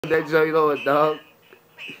That joint on, dog.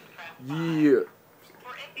 Yeah.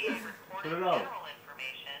 Put it on.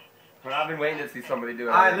 But I've been waiting to see somebody do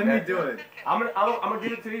it. Alright, let me do it. I'm gonna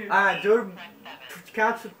give it to you. Alright, dude.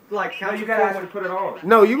 Count No, to you gotta actually put it on.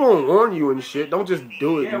 No, you gonna warn you and shit. Don't just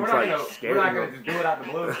do it. Yeah, and we're try not to gonna scare just do it out the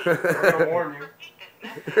blue. We're gonna warn you.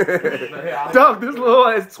 Dog, this little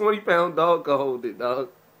ass 20-pound dog can hold it, dog.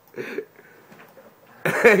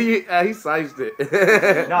 he sized it.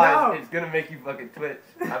 No, it's gonna make you fucking twitch.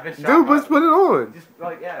 I've been shocked. Dude, let's put it on. Just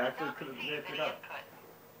yeah, actually put it up.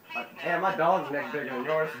 Damn, my dog's neck bigger than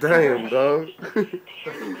yours. Damn, dog.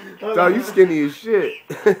 Dog, you skinny as shit.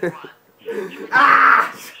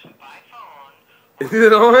 Ah! Is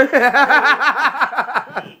it on?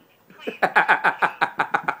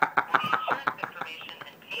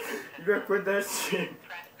 You better quit that shit.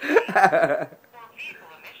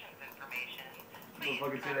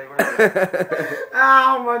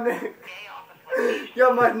 Ow, my neck.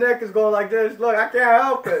 Yo, my neck is going like this. Look, I can't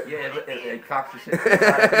help it. Yeah, it cocks the shit.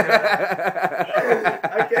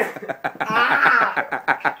 I can't. Ah!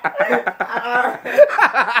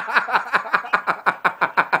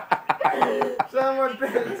 Someone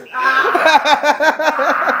bitch. Ah!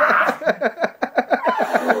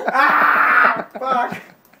 Ah! Fuck.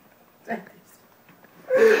 Take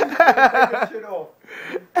this shit off.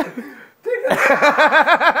 Take it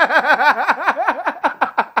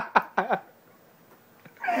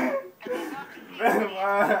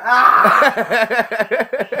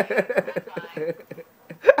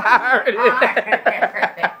I heard it.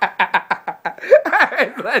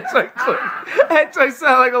 That joint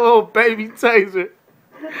sound like a little baby taser.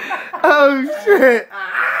 Oh shit.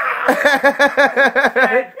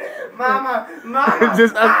 Mama.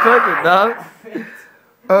 Just unplug it, dog.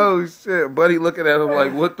 Oh shit. Buddy looking at him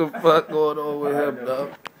like, what the fuck going on with him,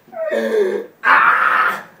 dog?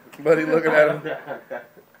 Buddy looking at him.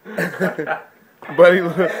 Buddy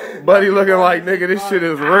looking like, nigga, this shit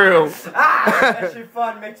is real. That shit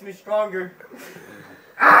fun, makes me stronger.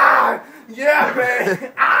 Ah! Yeah,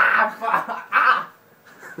 man! Ah! Fuck! Ah!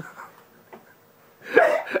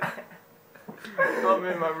 Oh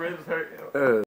man, my ribs hurt.